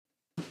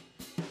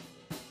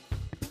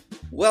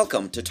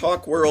Welcome to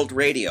Talk World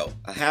Radio,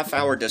 a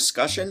half-hour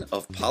discussion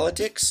of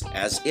politics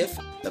as if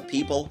the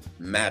people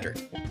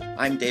mattered.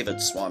 I'm David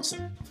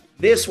Swanson.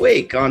 This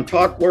week on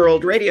Talk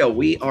World Radio,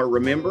 we are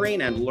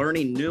remembering and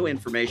learning new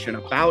information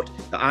about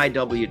the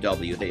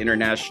IWW, the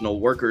International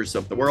Workers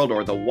of the World,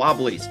 or the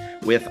Wobblies,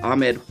 with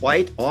Ahmed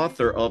White,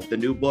 author of the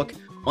new book,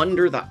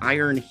 Under the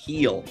Iron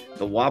Heel,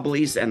 The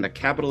Wobblies and the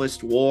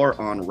Capitalist War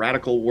on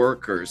Radical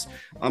Workers.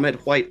 Ahmed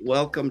White,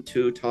 welcome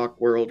to Talk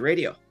World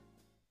Radio.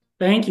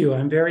 Thank you.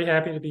 I'm very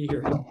happy to be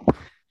here.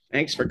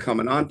 Thanks for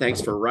coming on.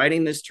 Thanks for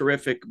writing this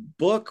terrific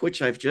book,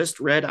 which I've just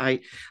read. I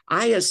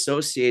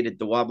associated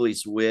the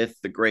Wobblies with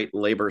the great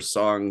labor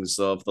songs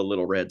of the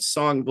Little Red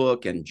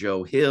Songbook and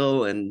Joe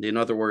Hill, and in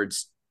other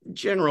words,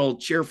 general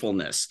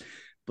cheerfulness.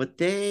 But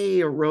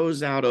they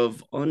arose out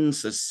of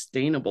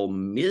unsustainable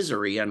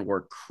misery and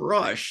were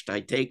crushed.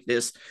 I take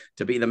this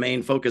to be the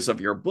main focus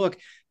of your book,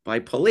 by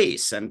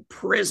police and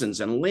prisons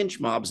and lynch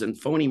mobs and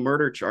phony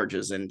murder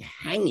charges and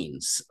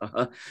hangings.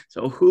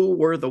 So who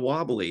were the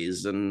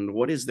Wobblies and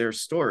what is their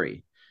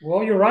story?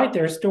 Well, you're right.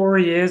 Their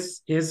story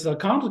is a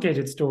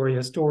complicated story,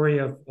 a story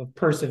of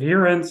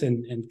perseverance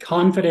and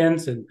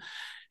confidence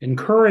and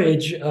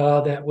courage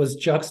that was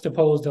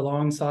juxtaposed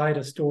alongside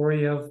a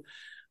story of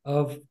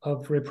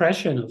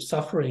repression, of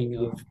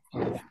suffering,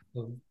 of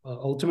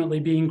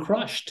ultimately being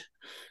crushed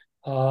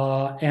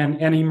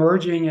and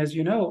emerging, as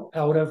you know,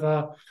 out of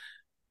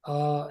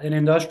an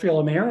industrial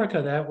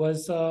America that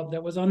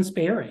was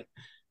unsparing,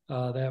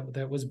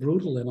 that was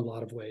brutal in a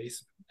lot of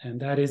ways,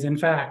 and that is in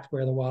fact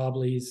where the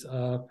Wobblies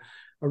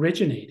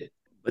originated.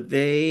 But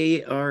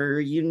they are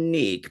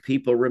unique.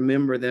 People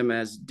remember them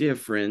as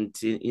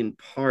different in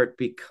part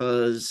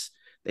because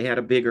they had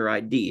a bigger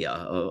idea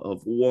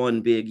of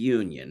one big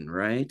union,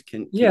 right?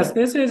 Yes,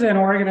 this is an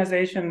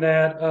organization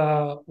that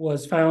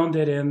was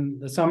founded in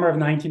the summer of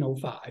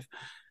 1905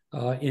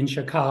 in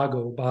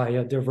Chicago by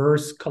a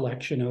diverse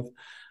collection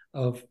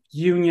of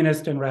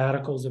unionists and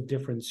radicals of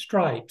different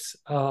stripes,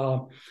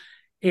 and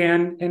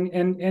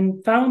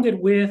founded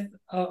with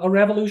a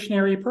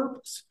revolutionary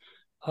purpose,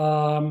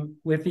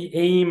 with the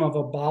aim of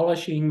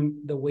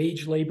abolishing the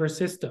wage labor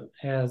system,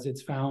 as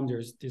its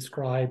founders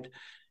described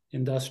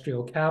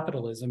industrial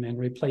capitalism, and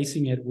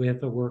replacing it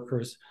with a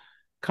workers'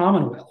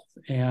 commonwealth.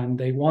 And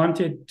they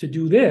wanted to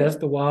do this,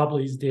 the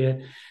Wobblies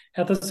did,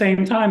 at the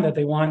same time that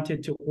they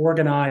wanted to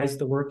organize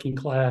the working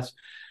class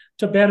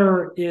to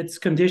better its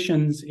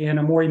conditions in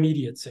a more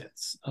immediate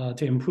sense,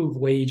 to improve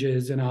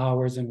wages and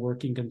hours and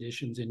working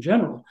conditions in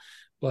general,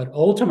 but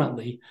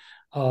ultimately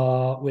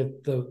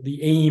with the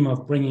aim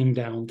of bringing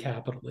down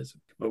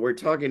capitalism. But we're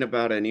talking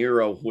about an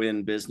era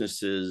when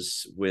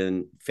businesses,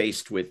 when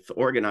faced with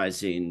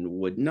organizing,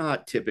 would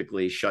not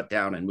typically shut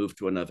down and move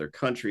to another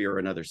country or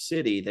another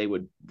city. They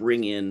would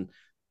bring in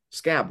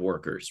scab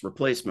workers,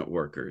 replacement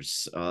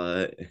workers.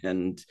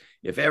 And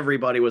if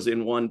everybody was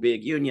in one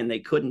big union, they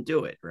couldn't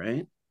do it,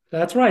 right?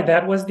 That's right.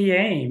 That was the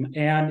aim.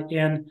 And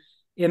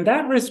in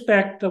that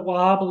respect, the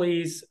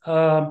Wobblies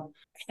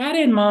had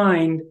in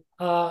mind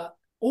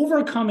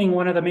overcoming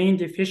one of the main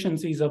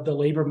deficiencies of the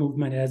labor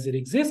movement as it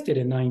existed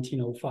in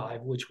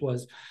 1905, which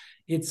was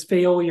its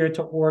failure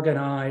to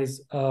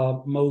organize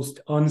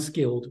most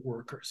unskilled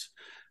workers.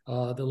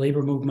 The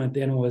labor movement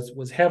then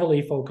was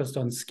heavily focused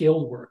on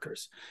skilled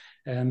workers,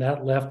 and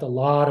that left a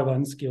lot of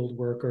unskilled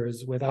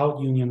workers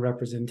without union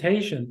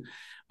representation.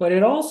 But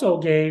it also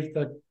gave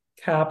the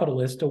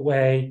capitalist a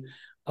way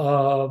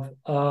of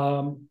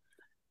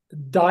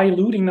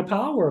diluting the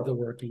power of the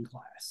working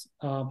class,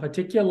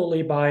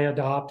 particularly by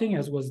adopting,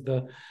 as was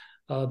the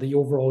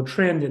overall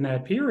trend in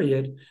that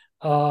period,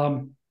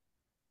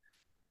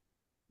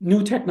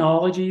 new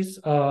technologies,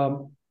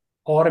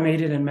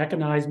 automated and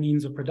mechanized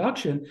means of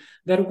production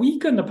that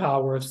weaken the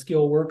power of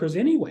skilled workers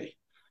anyway.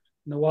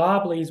 And the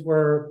Wobblies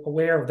were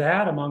aware of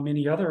that, among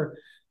many other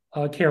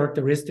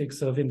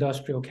characteristics of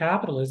industrial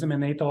capitalism,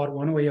 and they thought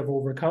one way of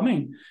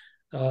overcoming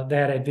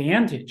that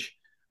advantage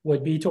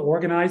would be to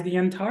organize the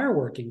entire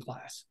working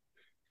class.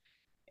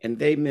 And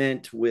they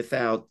meant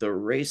without the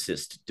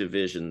racist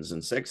divisions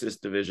and sexist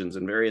divisions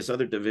and various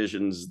other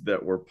divisions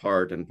that were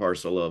part and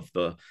parcel of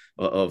the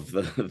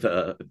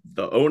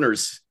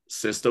owners'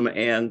 system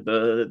and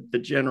the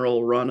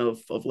general run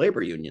of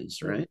labor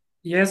unions, right?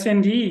 Yes,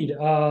 indeed.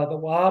 The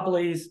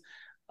Wobblies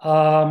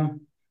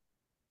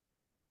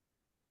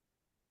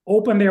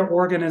open their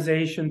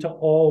organization to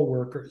all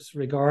workers,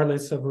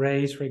 regardless of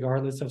race,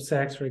 regardless of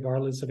sex,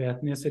 regardless of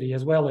ethnicity,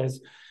 as well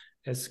as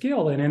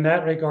skill. And in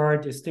that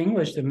regard,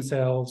 distinguish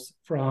themselves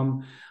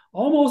from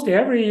almost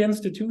every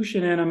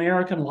institution in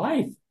American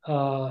life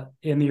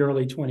in the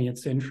early 20th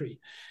century,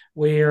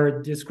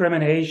 where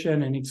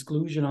discrimination and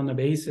exclusion on the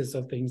basis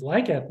of things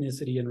like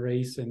ethnicity and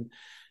race and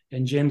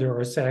gender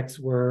or sex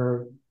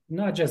were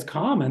not just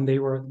common, they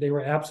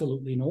were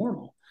absolutely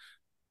normal.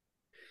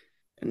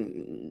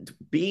 And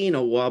being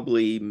a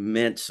Wobbly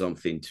meant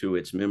something to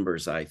its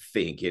members, I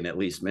think, in at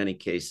least many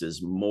cases,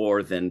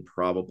 more than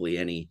probably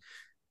any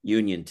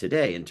union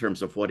today in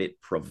terms of what it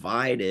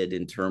provided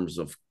in terms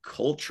of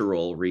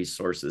cultural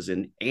resources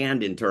and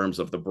in terms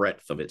of the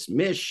breadth of its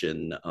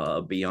mission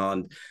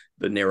beyond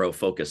the narrow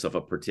focus of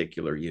a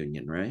particular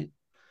union, right?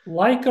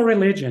 Like a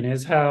religion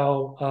is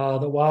how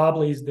the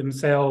Wobblies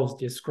themselves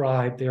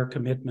describe their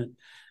commitment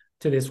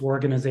to this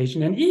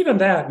organization. And even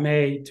that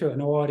may, to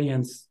an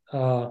audience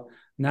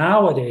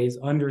nowadays,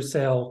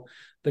 undersell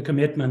the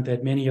commitment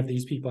that many of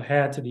these people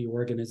had to the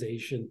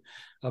organization,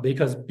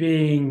 because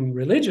being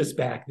religious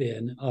back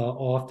then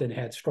often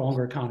had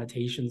stronger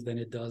connotations than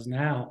it does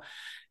now.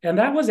 And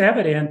that was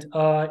evident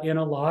in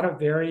a lot of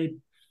very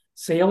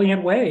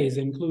salient ways,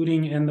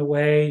 including in the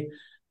way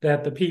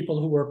that the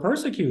people who were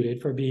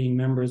persecuted for being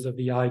members of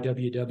the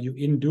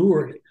IWW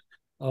endured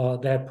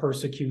that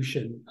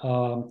persecution,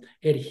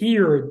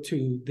 adhered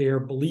to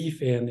their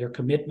belief in their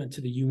commitment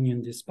to the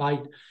Union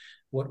despite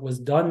what was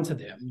done to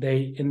them.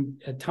 They,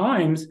 at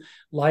times,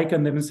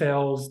 likened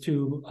themselves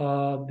to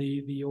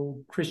the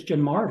old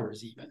Christian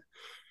martyrs, even.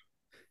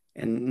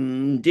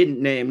 And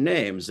didn't name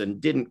names and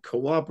didn't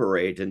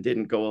cooperate and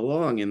didn't go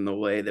along in the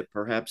way that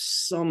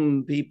perhaps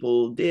some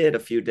people did a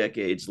few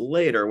decades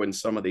later when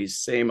some of these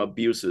same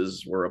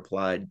abuses were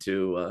applied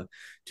to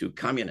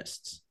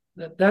communists.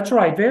 That's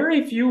right.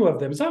 Very few of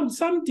them.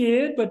 Some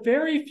did, but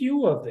very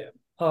few of them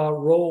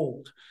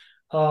rolled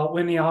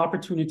when the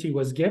opportunity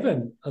was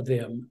given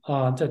them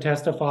to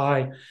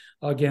testify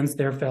against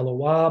their fellow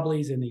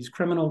Wobblies in these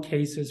criminal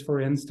cases, for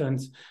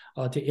instance,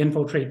 to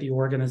infiltrate the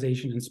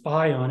organization and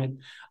spy on it.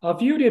 A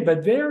few did,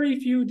 but very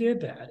few did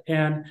that.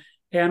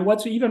 And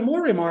what's even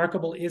more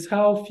remarkable is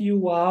how few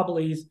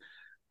Wobblies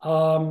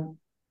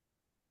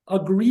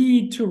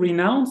agreed to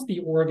renounce the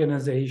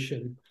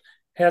organization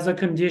as a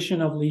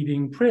condition of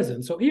leaving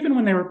prison. So even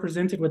when they were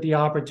presented with the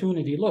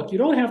opportunity, look, you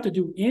don't have to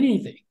do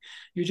anything.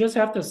 You just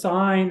have to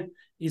sign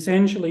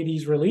essentially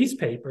these release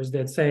papers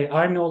that say,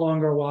 I'm no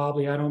longer a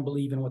Wobbly. I don't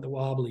believe in what the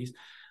Wobblies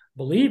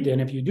believed in.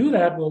 If you do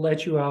that, we'll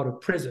let you out of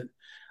prison.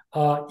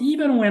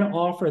 Even when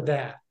offered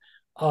that,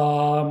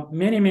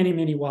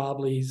 many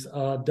Wobblies,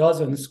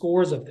 dozens,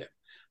 scores of them,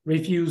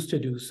 refused to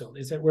do so.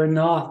 They said, we're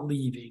not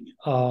leaving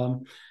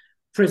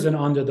prison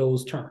under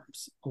those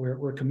terms.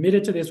 We're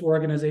committed to this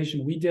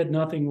organization. We did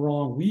nothing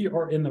wrong. We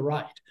are in the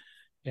right.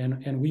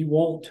 And we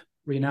won't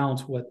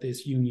renounce what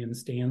this union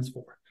stands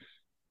for.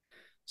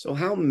 So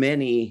how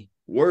many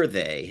were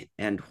they,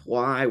 and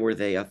why were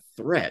they a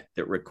threat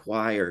that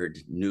required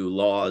new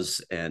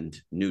laws and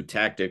new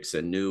tactics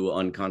and new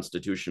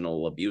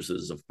unconstitutional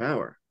abuses of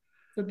power?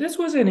 So this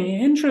was an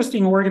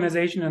interesting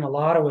organization in a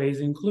lot of ways,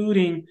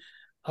 including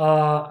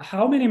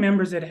how many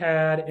members it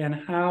had and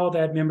how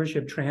that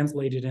membership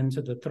translated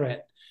into the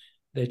threat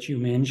that you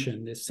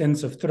mentioned, this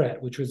sense of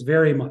threat, which was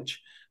very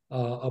much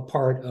a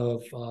part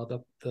of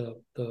the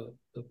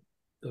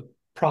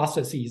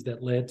processes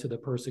that led to the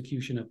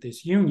persecution of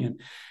this union.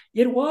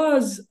 It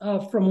was,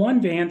 from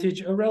one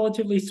vantage, a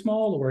relatively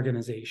small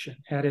organization.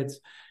 At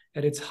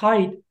its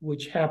height,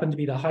 which happened to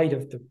be the height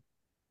of the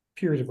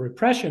period of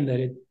repression that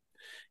it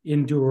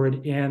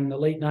endured in the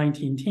late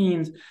 19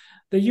 teens,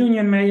 the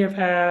union may have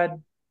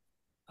had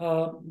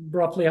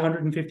roughly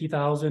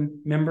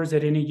 150,000 members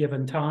at any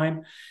given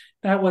time.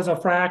 That was a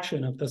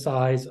fraction of the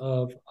size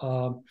of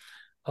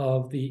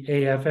the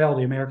AFL,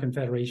 the American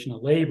Federation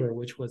of Labor,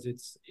 which was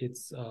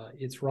its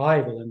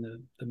rival in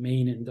the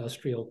main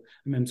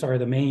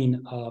the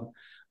main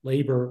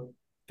labor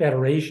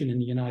federation in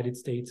the United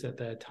States at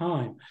that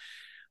time.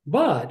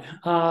 But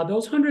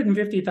those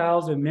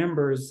 150,000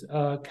 members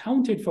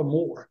counted for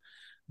more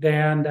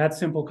than that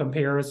simple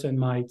comparison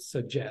might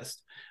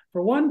suggest.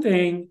 For one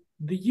thing,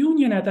 the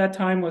union at that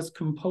time was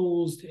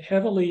composed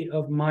heavily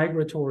of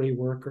migratory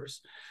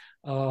workers,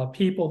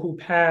 people who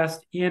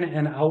passed in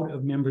and out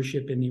of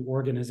membership in the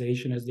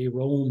organization as they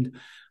roamed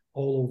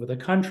all over the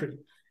country.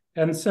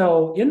 And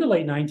so in the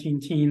late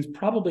 19 teens,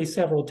 probably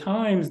several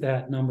times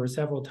that number,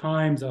 several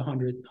times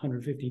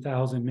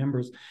 150,000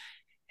 members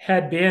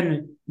had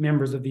been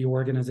members of the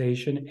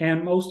organization,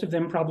 and most of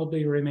them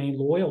probably remained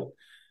loyal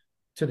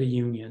to the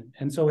union.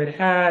 And so it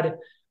had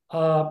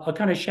a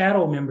kind of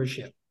shadow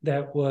membership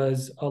that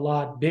was a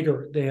lot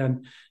bigger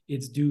than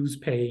its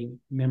dues-paying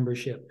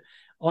membership.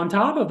 On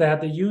top of that,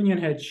 the union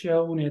had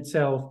shown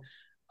itself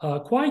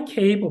quite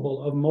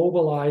capable of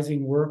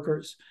mobilizing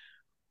workers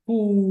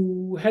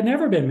who had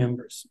never been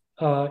members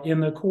in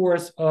the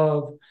course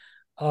of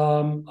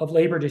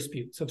labor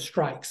disputes, of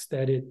strikes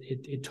that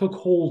it took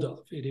hold of.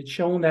 It had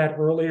shown that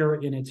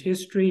earlier in its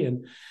history,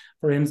 and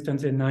for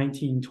instance, in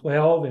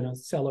 1912, in a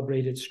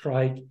celebrated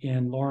strike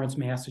in Lawrence,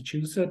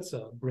 Massachusetts,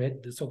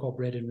 the so-called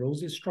Bread and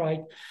Roses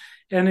strike,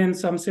 and in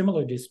some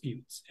similar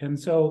disputes. And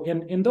so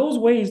in those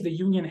ways, the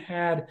union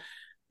had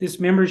this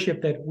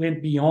membership that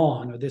went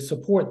beyond, or this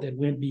support that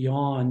went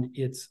beyond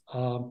its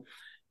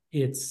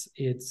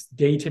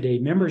day-to-day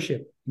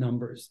membership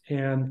numbers.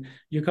 And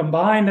you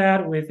combine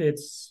that with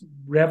its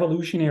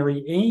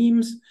revolutionary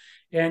aims,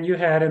 and you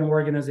had an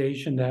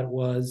organization that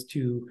was,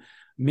 to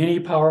many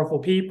powerful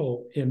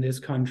people in this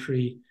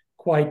country,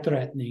 quite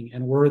threatening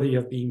and worthy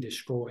of being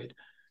destroyed.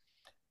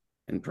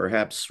 And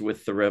perhaps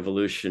with the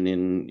revolution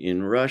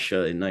in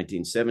Russia in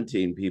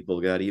 1917,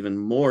 people got even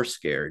more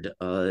scared.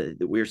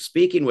 We're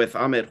speaking with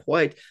Ahmet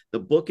White. The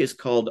book is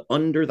called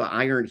Under the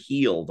Iron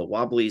Heel, The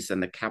Wobblies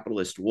and the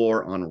Capitalist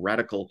War on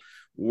Radical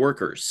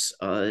Workers.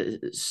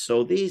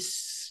 So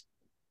these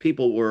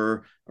people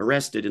were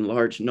arrested in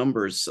large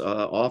numbers,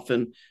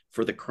 often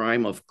for the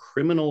crime of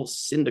criminal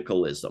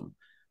syndicalism.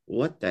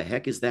 What the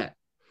heck is that?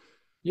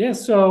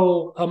 Yes,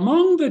 so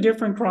among the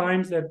different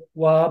crimes that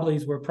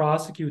Wobblies were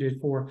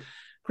prosecuted for,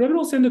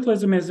 criminal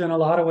syndicalism is in a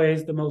lot of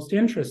ways the most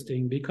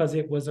interesting because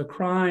it was a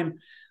crime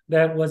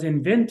that was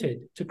invented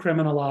to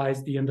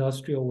criminalize the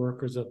industrial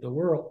workers of the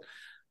world.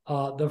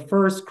 The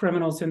first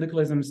criminal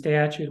syndicalism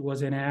statute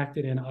was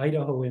enacted in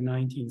Idaho in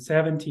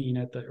 1917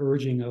 at the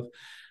urging of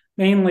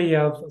mainly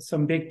of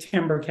some big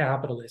timber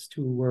capitalists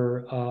who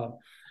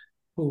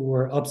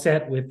were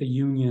upset with the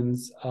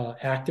union's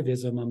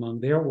activism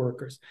among their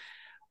workers.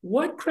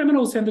 What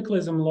criminal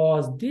syndicalism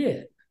laws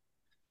did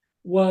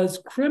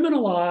was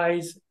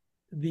criminalize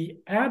the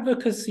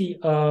advocacy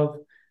of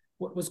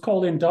what was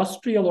called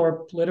industrial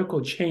or political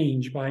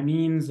change by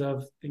means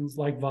of things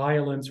like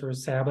violence or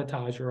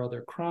sabotage or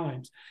other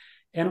crimes,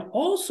 and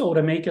also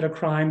to make it a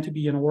crime to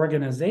be an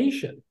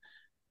organization,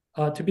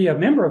 to be a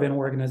member of an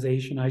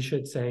organization, I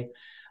should say,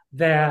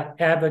 that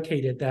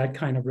advocated that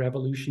kind of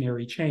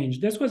revolutionary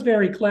change. This was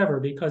very clever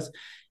because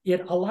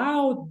it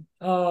allowed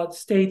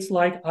states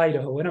like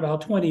Idaho, and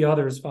about 20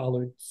 others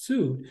followed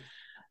suit,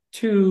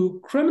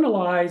 to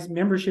criminalize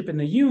membership in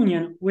the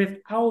union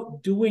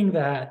without doing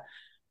that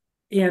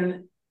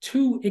in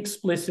too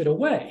explicit a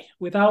way,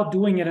 without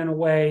doing it in a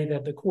way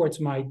that the courts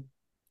might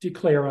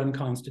declare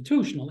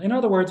unconstitutional. In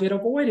other words, it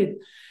avoided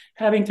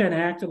having to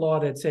enact a law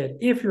that said,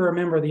 if you're a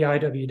member of the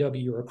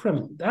IWW, you're a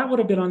criminal. That would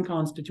have been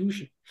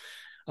unconstitutional.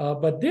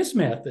 But this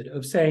method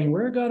of saying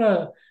we're going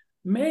to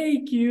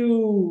make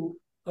you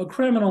a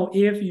criminal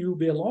if you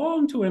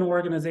belong to an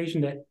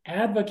organization that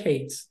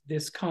advocates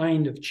this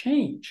kind of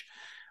change,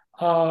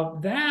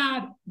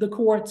 that the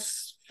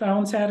courts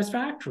found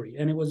satisfactory.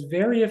 And it was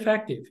very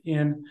effective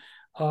in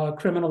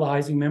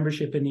criminalizing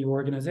membership in the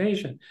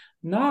organization,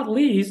 not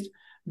least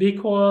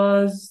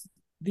because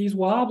these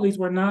Wobblies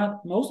were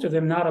not, most of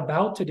them, not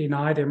about to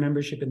deny their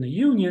membership in the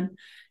union.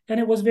 And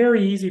it was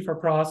very easy for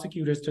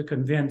prosecutors to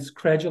convince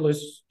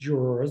credulous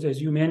jurors,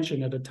 as you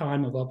mentioned, at a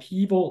time of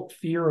upheaval,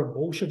 fear of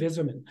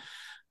Bolshevism and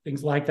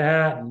things like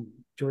that, and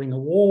during the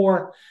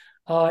war.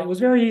 It was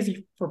very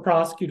easy for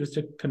prosecutors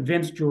to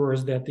convince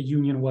jurors that the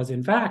union was,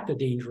 in fact, a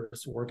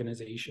dangerous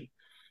organization.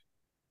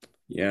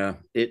 Yeah,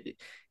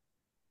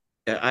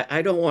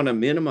 I don't want to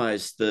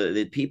minimize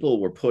the people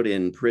were put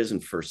in prison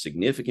for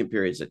significant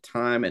periods of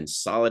time and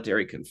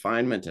solitary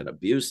confinement and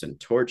abuse and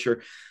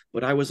torture.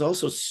 But I was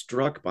also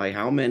struck by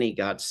how many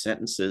got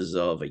sentences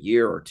of a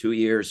year or 2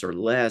 years or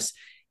less,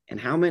 and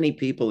how many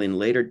people in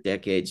later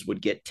decades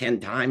would get 10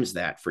 times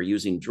that for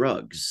using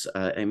drugs.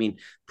 I mean,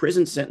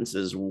 prison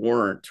sentences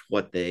weren't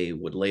what they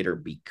would later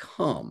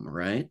become,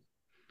 right?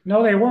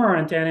 No, they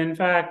weren't. And in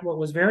fact, what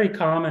was very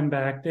common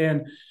back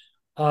then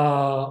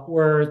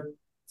were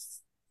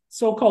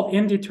so-called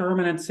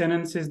indeterminate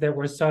sentences that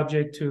were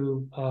subject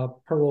to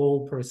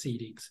parole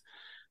proceedings.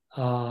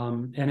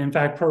 And in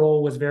fact,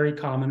 parole was very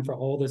common for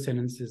all the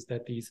sentences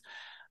that these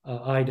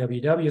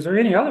IWWs or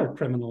any other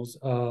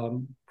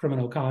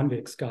criminal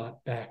convicts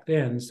got back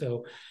then.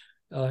 So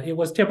it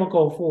was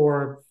typical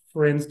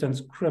for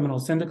instance, criminal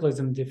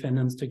syndicalism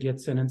defendants to get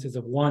sentences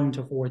of 1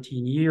 to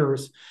 14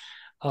 years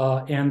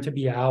and to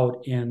be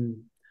out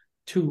in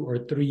 2 or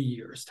 3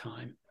 years'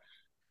 time.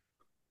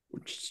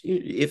 Which,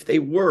 if they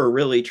were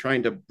really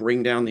trying to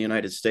bring down the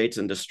United States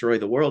and destroy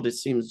the world, it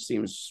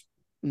seems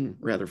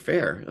rather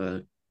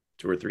fair.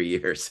 2 or 3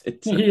 years.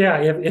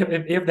 Yeah,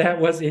 if that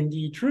was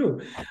indeed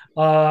true,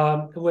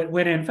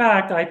 when in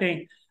fact I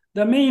think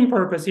the main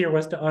purpose here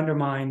was to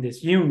undermine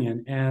this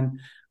union, and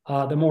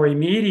the more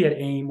immediate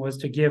aim was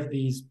to give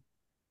these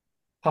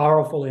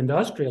powerful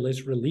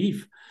industrialists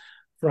relief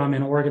from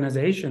an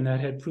organization that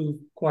had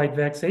proved quite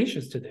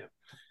vexatious to them.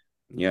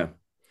 Yeah.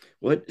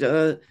 What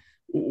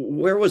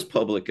where was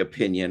public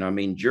opinion? I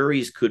mean,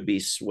 juries could be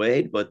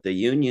swayed, but the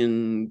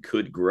union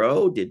could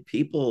grow. Did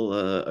people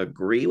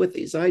agree with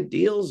these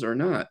ideals or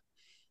not?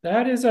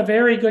 That is a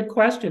very good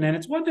question, and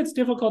it's one that's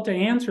difficult to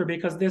answer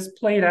because this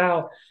played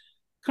out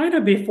kind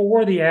of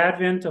before the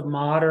advent of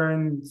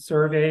modern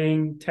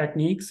surveying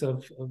techniques,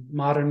 of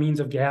modern means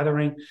of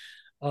gathering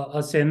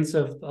a sense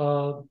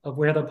of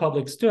where the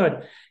public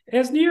stood.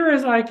 As near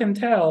as I can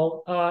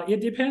tell,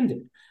 it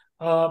depended.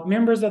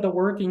 Members of the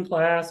working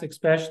class,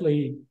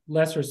 especially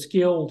lesser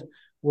skilled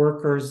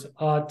workers,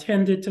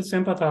 tended to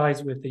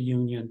sympathize with the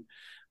union.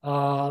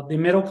 The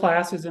middle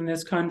classes in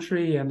this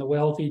country and the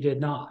wealthy did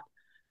not.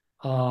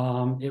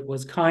 It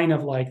was kind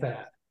of like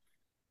that.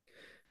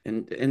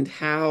 And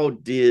how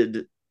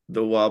did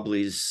the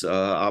Wobblies'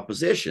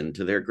 opposition,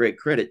 to their great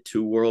credit,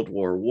 to World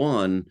War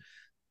I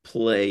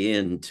play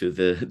into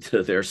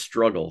to their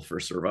struggle for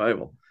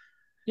survival?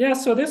 Yeah,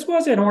 so this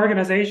was an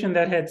organization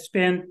that had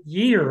spent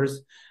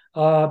years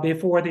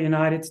before the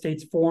United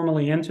States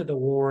formally entered the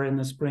war in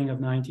the spring of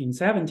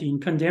 1917,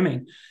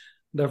 condemning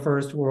the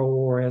First World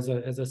War as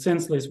a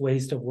senseless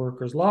waste of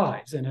workers'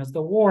 lives. And as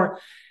the war,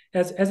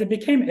 as it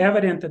became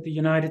evident that the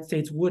United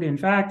States would in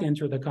fact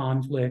enter the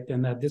conflict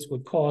and that this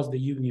would cause the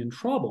Union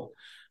trouble,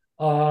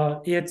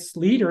 its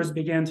leaders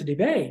began to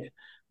debate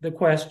the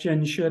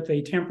question, should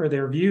they temper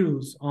their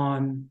views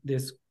on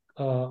this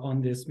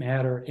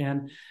matter?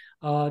 And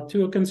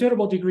to a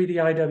considerable degree, the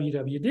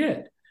IWW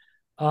did.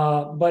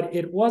 But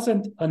it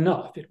wasn't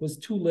enough. It was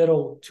too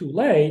little, too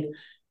late.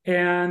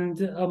 And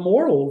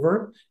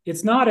moreover,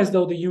 it's not as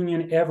though the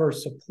Union ever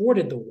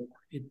supported the war.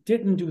 It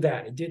didn't do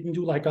that. It didn't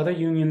do like other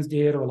unions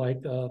did or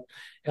like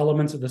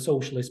elements of the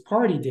Socialist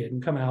Party did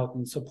and come out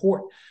and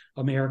support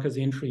America's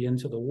entry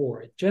into the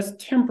war. It just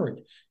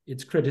tempered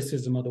its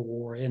criticism of the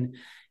war. And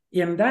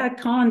in that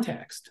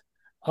context,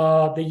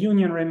 the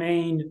Union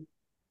remained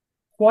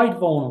quite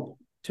vulnerable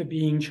to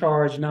being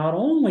charged not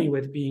only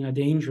with being a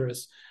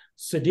dangerous,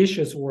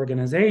 seditious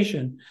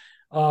organization,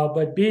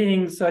 but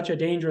being such a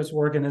dangerous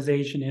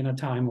organization in a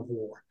time of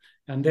war.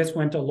 And this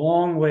went a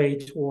long way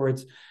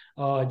towards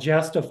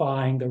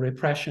justifying the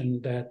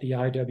repression that the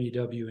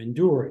IWW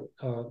endured,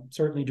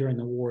 certainly during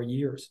the war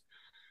years.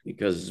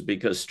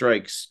 Because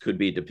strikes could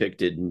be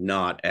depicted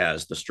not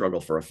as the struggle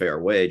for a fair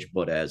wage,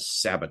 but as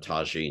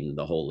sabotaging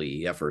the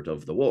holy effort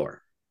of the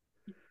war.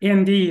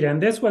 Indeed,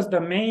 and this was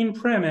the main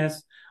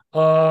premise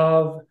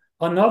of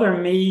another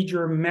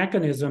major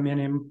mechanism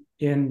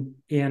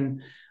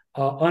in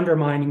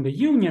undermining the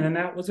Union, and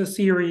that was a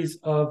series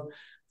of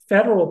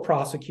federal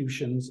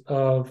prosecutions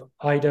of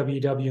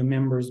IWW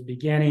members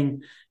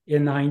beginning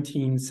in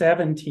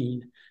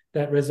 1917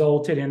 that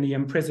resulted in the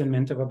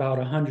imprisonment of about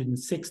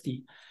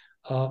 160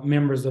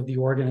 members of the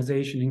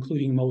organization,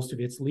 including most of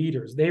its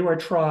leaders. They were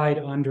tried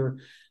under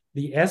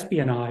the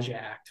Espionage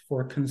Act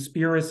for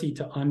conspiracy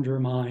to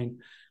undermine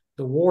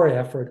the war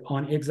effort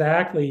on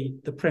exactly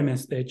the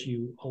premise that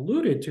you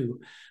alluded to,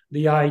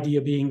 the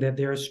idea being that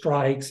their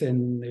strikes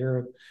and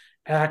their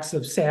acts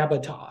of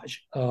sabotage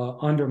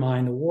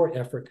undermine the war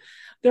effort.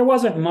 There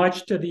wasn't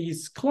much to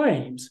these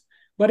claims,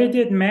 but it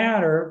didn't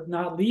matter,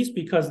 not least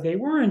because they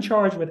weren't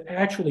charged with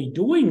actually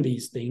doing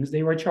these things.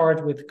 They were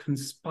charged with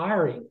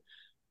conspiring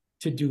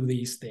to do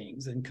these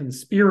things. And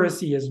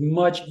conspiracy is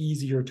much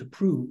easier to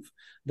prove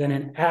than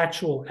an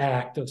actual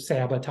act of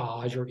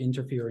sabotage or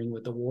interfering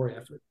with the war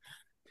effort.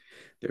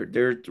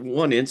 There's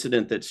one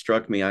incident that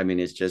struck me. I mean,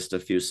 it's just a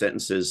few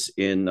sentences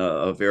in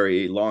a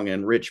very long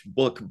and rich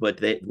book,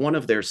 but one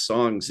of their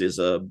songs is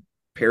a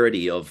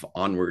parody of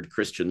Onward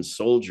Christian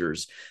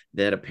Soldiers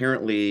that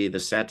apparently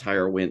the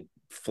satire went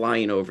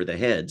flying over the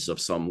heads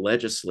of some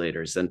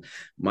legislators. And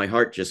my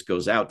heart just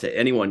goes out to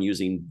anyone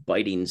using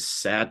biting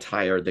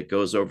satire that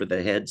goes over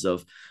the heads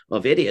of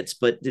idiots.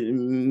 But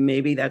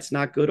maybe that's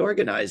not good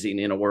organizing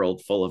in a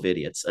world full of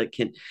idiots.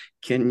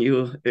 Can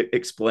you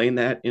explain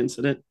that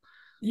incident?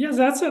 Yes,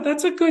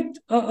 that's a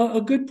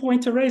good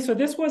point to raise. So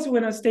this was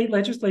when a state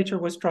legislature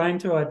was trying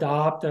to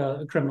adopt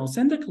a criminal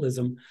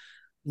syndicalism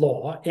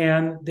law,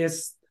 and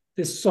this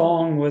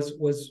song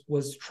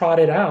was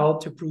trotted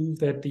out to prove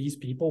that these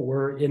people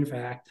were in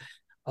fact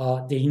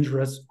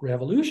dangerous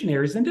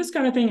revolutionaries. And this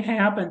kind of thing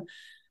happened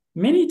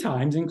many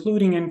times,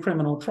 including in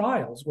criminal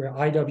trials, where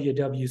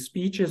IWW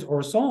speeches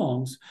or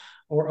songs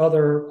or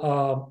other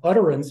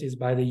utterances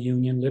by the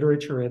Union,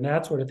 literature and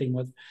that sort of thing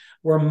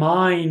were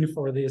mined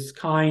for this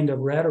kind of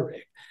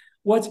rhetoric.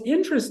 What's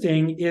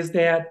interesting is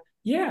that,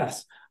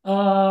 yes,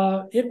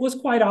 it was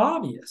quite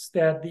obvious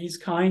that these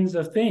kinds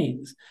of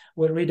things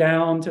would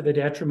redound to the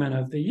detriment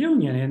of the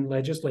Union in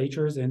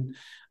legislatures and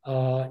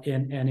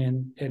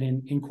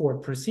in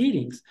court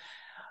proceedings.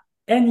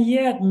 And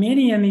yet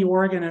many in the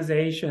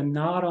organization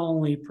not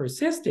only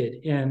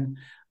persisted in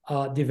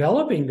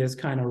developing this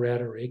kind of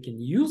rhetoric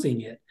and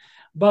using it,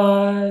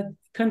 but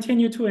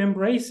continued to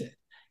embrace it.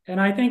 And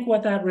I think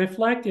what that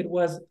reflected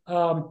was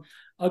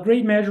a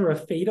great measure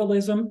of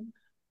fatalism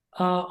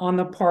on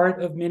the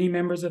part of many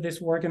members of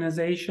this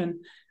organization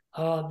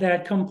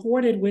that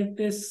comported with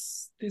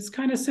this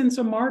kind of sense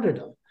of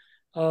martyrdom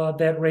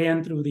that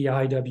ran through the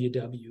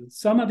IWW.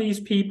 Some of these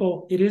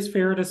people, it is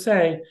fair to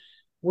say,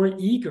 were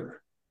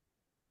eager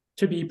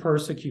to be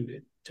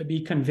persecuted, to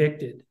be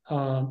convicted,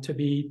 to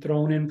be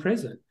thrown in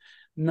prison,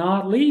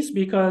 not least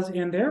because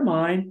in their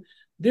mind,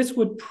 this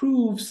would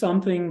prove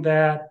something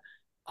that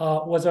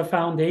was a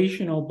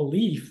foundational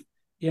belief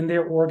in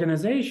their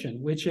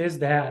organization, which is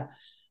that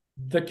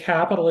the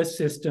capitalist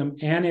system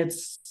and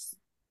its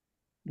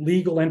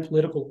legal and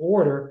political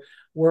order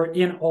were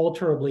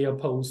inalterably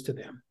opposed to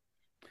them.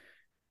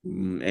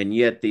 And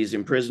yet these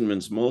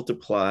imprisonments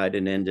multiplied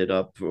and ended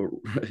up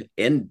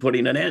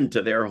putting an end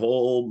to their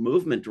whole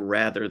movement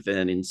rather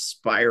than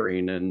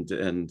inspiring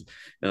and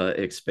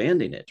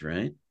expanding it,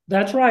 right?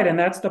 That's right. And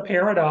that's the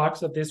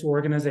paradox of this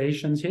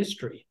organization's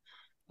history.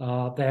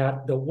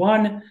 That the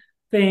one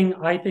thing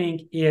I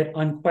think it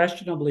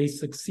unquestionably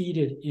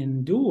succeeded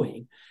in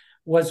doing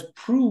was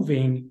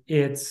proving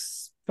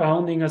its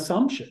founding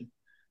assumption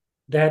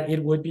that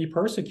it would be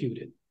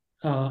persecuted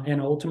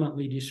and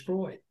ultimately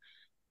destroyed.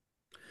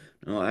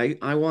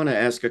 I want to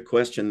ask a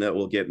question that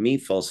will get me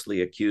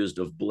falsely accused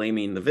of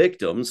blaming the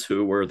victims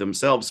who were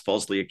themselves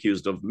falsely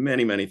accused of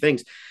many, many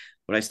things.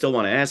 But I still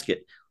want to ask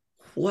it.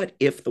 What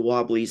if the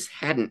Wobblies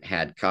hadn't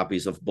had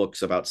copies of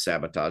books about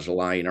sabotage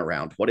lying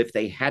around? What if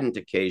they hadn't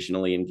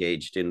occasionally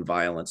engaged in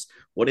violence?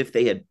 What if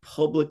they had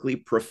publicly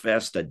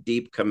professed a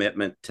deep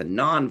commitment to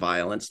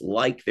nonviolence,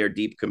 like their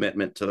deep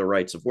commitment to the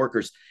rights of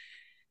workers?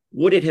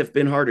 Would it have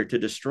been harder to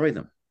destroy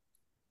them?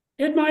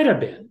 It might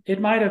have been.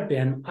 It might have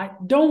been. I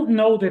don't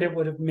know that it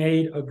would have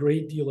made a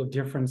great deal of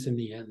difference in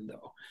the end,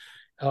 though.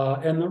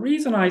 And the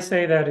reason I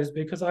say that is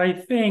because I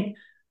think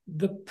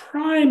the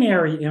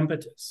primary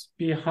impetus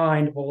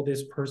behind all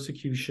this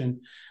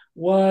persecution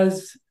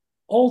was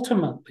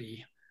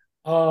ultimately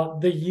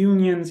the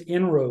union's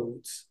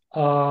inroads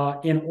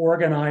in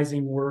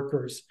organizing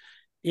workers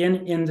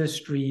in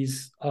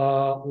industries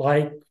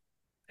like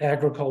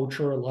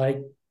agriculture,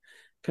 like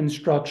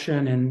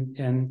construction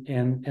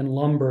and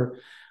lumber,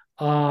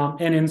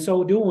 and in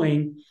so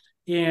doing,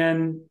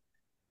 in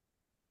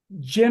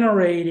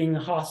generating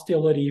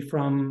hostility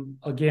from,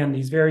 again,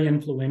 these very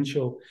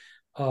influential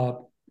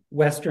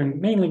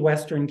mainly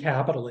Western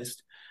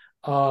capitalists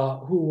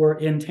who were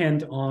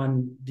intent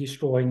on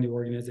destroying the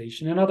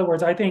organization. In other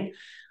words, I think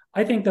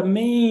the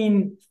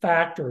main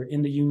factor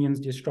in the union's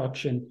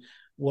destruction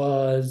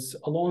was,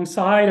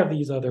 alongside of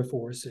these other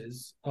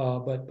forces,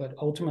 but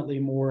ultimately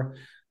more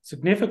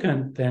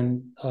significant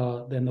than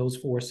those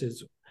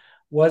forces,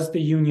 was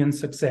the union's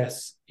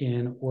success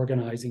in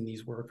organizing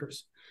these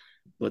workers.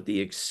 But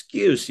the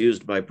excuse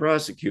used by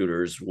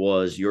prosecutors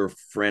was your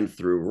friend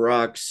threw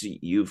rocks.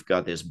 You've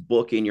got this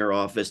book in your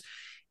office.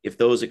 If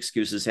those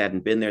excuses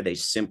hadn't been there, they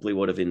simply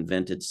would have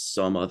invented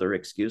some other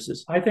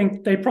excuses. I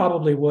think they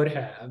probably would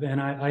have. And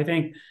I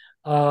think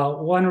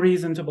one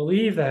reason to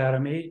believe that,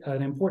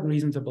 an important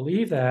reason to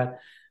believe that,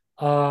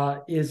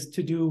 is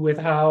to do with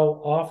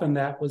how often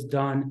that was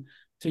done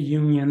to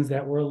unions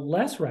that were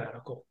less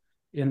radical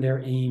in their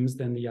aims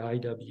than the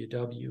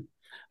IWW.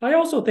 I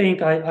also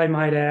think I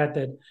might add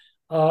that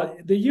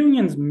the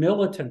union's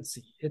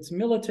militancy, its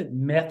militant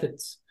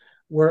methods,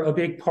 were a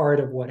big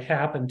part of what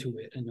happened to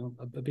it, and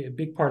a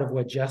big part of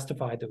what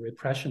justified the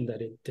repression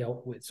that it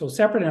dealt with. So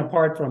separate and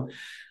apart from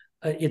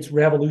its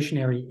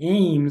revolutionary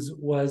aims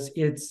was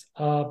its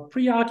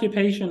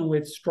preoccupation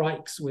with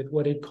strikes, with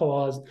what it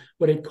called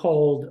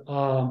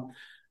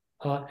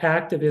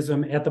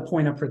activism at the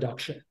point of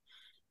production.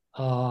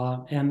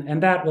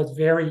 And that was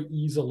very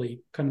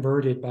easily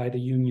converted by the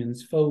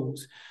union's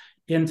foes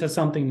into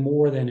something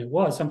more than it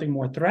was, something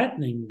more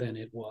threatening than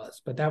it was.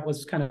 But that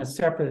was kind of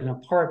separate and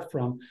apart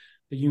from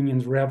the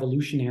union's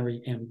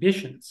revolutionary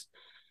ambitions.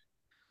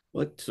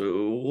 What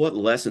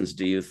lessons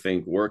do you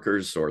think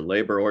workers or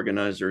labor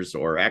organizers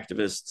or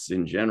activists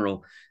in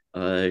general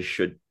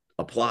should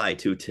apply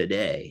to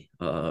today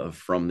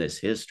from this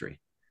history?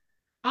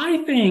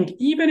 I think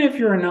even if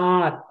you're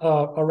not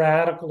a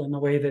radical in the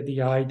way that the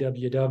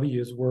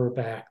IWWs were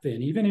back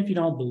then, even if you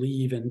don't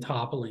believe in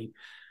toppling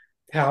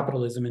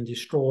capitalism and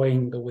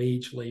destroying the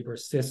wage labor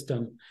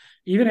system,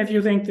 even if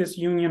you think this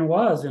union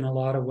was in a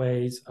lot of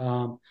ways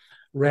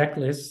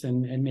reckless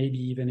and maybe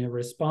even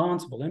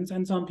irresponsible,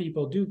 and some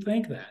people do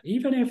think that,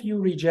 even if you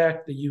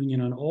reject the union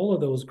on all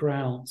of those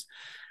grounds,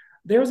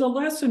 there's a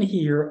lesson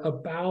here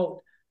about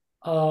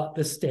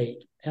the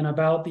state and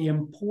about the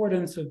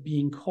importance of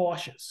being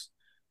cautious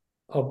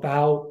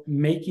about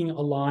making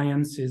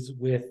alliances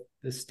with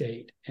the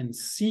state and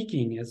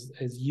seeking,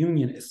 as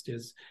unionists,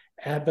 as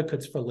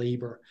advocates for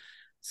labor,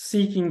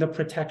 seeking the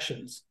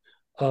protections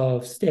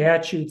of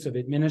statutes, of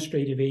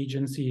administrative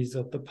agencies,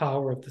 of the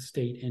power of the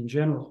state in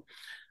general.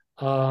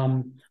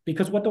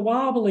 Because what the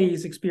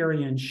Wobblies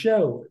experience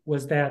showed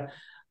was that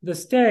the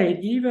state,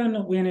 even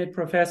when it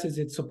professes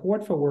its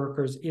support for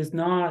workers, is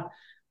not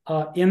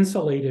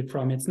insulated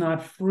from, it's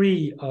not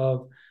free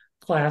of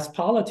class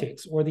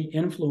politics or the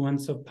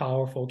influence of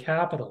powerful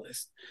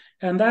capitalists.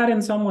 And that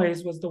in some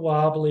ways was the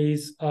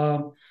Wobblies,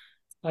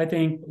 I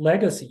think,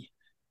 legacy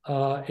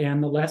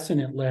and the lesson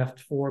it left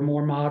for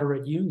more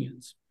moderate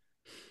unions.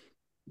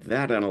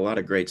 That and a lot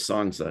of great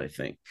songs, I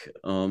think.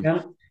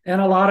 And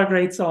a lot of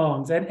great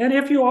songs. And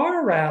if you are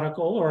a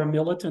radical or a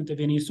militant of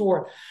any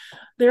sort,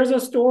 there's a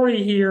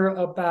story here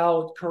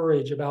about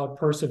courage, about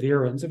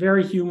perseverance, a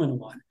very human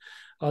one.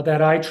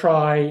 That I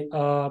try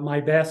my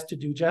best to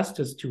do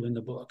justice to in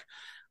the book,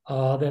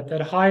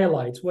 that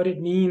highlights what it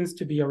means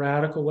to be a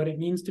radical, what it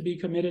means to be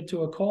committed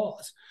to a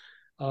cause.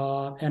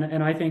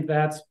 And I think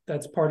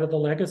that's part of the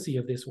legacy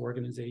of this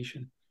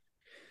organization.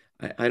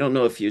 I don't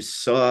know if you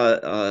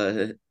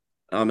saw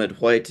Ahmed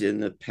White in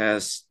the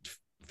past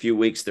few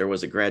weeks. There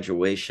was a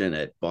graduation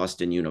at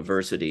Boston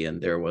University,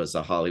 and there was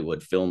a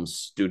Hollywood film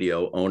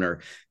studio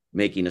owner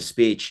making a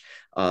speech.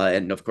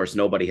 And of course,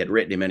 nobody had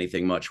written him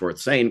anything much worth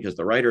saying because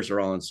the writers are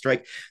all on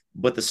strike.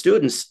 But the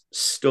students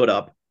stood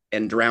up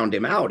and drowned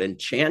him out and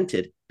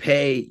chanted,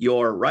 "Pay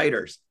your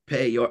writers,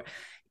 pay your."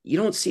 You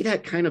don't see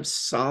that kind of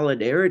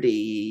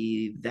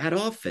solidarity that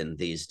often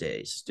these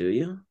days, do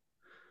you?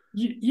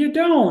 You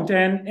don't,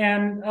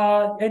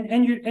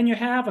 and you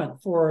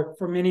haven't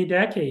for many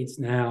decades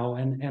now,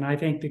 and I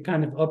think the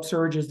kind of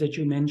upsurges that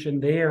you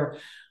mentioned there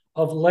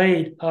of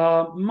late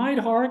might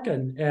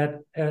hearken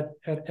at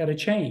a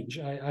change.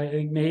 I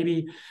think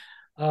maybe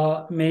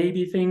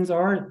things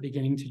are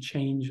beginning to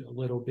change a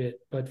little bit,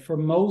 but for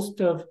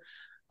most of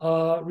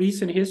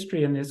recent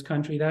history in this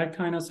country, that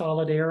kind of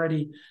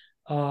solidarity,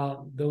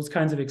 those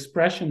kinds of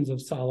expressions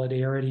of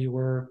solidarity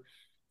were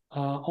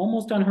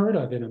almost unheard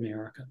of in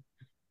America.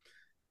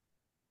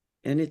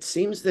 And it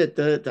seems that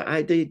the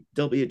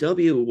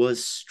IWW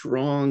was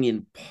strong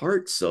in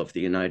parts of the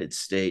United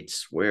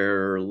States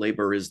where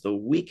labor is the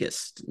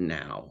weakest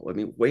now. I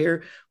mean,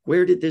 where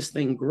did this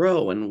thing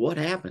grow and what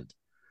happened?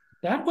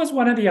 That was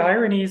one of the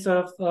ironies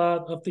of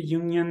the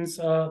union's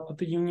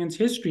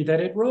history, that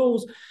it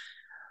rose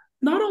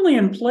not only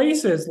in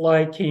places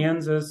like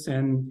Kansas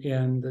and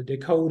the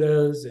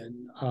Dakotas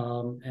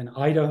and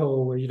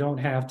Idaho, where you don't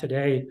have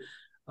today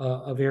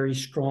a very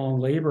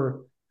strong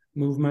labor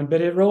movement,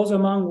 but it rose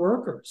among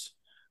workers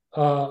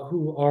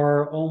who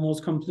are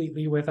almost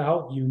completely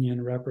without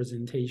union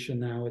representation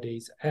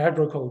nowadays.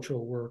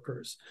 Agricultural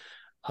workers,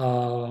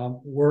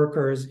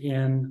 workers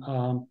in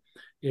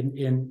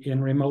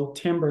remote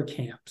timber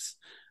camps,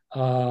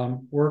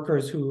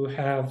 workers who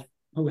had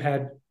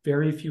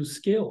very few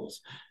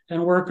skills,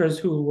 and workers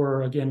who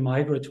were again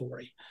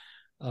migratory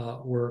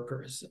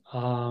workers.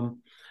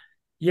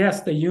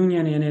 Yes, the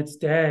union in its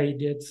day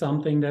did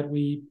something that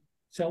we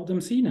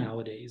seldom see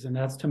nowadays, and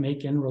that's to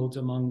make inroads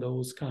among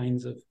those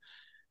kinds of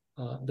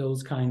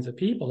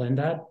people, and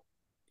that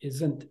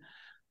isn't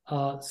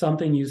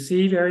something you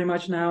see very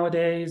much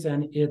nowadays,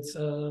 and it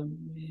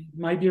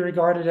might be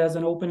regarded as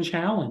an open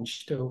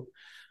challenge to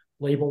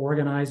labor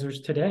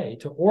organizers today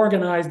to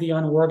organize the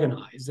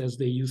unorganized, as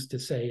they used to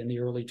say in the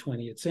early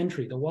 20th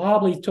century. The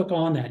Wobblies took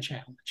on that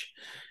challenge,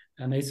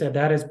 and they said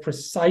that is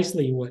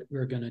precisely what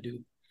we're going to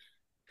do.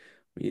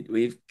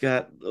 We've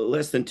got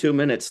less than 2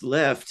 minutes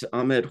left.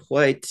 Ahmed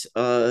White,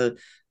 the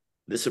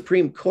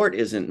Supreme Court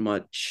isn't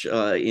much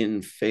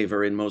in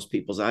favor in most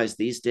people's eyes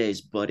these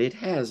days, but it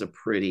has a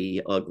pretty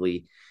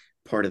ugly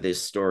part of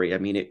this story. I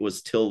mean, it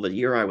was till the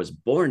year I was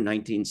born,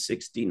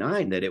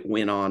 1969, that it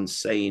went on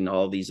saying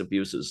all these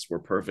abuses were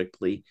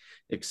perfectly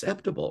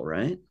acceptable,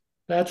 right?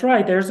 That's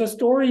right. There's a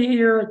story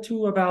here,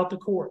 too, about the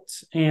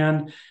courts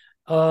and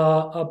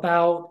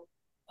about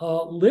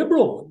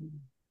liberal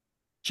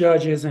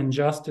judges and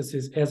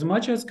justices, as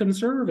much as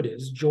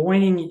conservatives,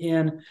 joining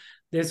in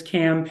this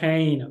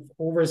campaign of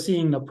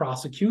overseeing the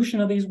prosecution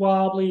of these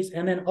Wobblies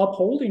and then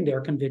upholding their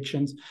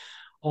convictions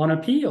on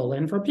appeal.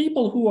 And for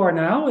people who are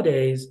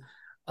nowadays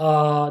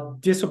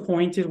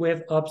disappointed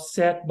with,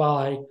 upset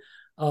by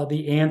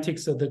the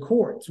antics of the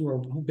courts,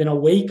 who've been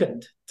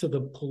awakened to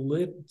the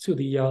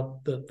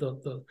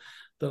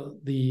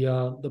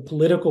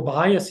political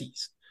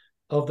biases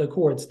of the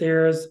courts,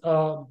 there's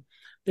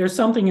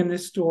something in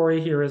this story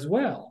here as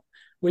well,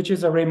 which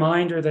is a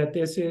reminder that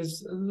this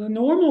is the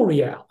normal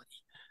reality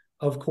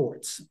of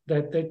courts,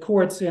 that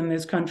courts in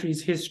this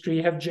country's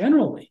history have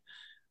generally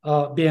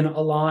been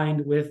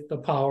aligned with the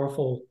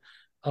powerful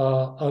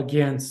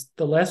against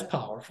the less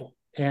powerful,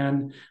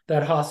 and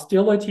that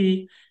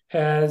hostility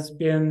has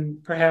been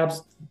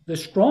perhaps the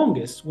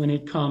strongest when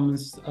it came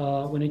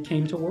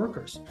to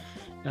workers,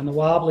 and the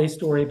Wobbly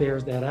story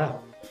bears that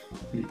out.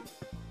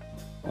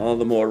 All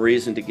the more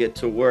reason to get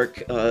to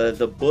work.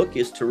 The book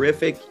is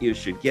terrific. You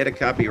should get a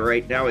copy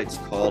right now. It's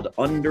called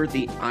Under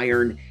the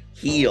Iron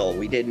Heel.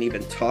 We didn't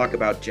even talk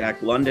about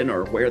Jack London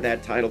or where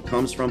that title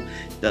comes from.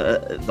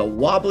 The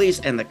Wobblies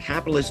and the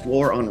Capitalist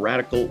War on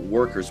Radical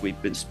Workers.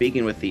 We've been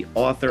speaking with the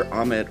author,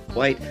 Ahmed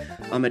White.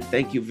 Ahmed,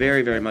 thank you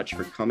very, very much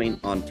for coming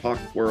on Talk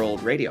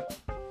World Radio.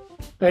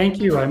 Thank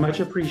you. I much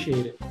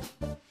appreciate it.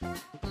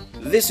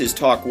 This is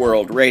Talk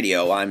World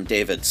Radio. I'm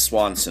David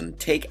Swanson.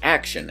 Take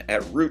action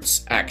at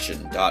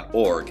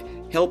rootsaction.org.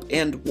 Help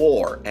end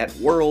war at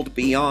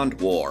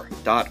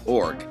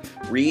worldbeyondwar.org.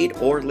 Read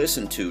or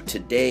listen to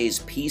today's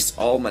Peace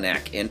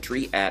Almanac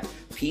entry at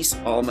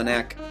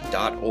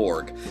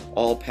peacealmanac.org.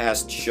 All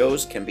past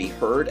shows can be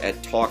heard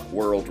at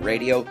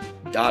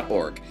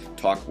talkworldradio.org.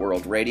 Talk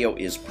World Radio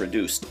is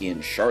produced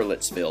in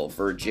Charlottesville,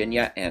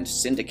 Virginia, and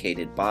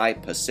syndicated by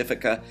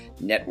Pacifica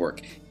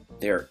Network.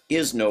 There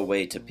is no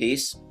way to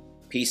peace.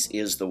 Peace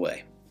is the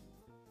way.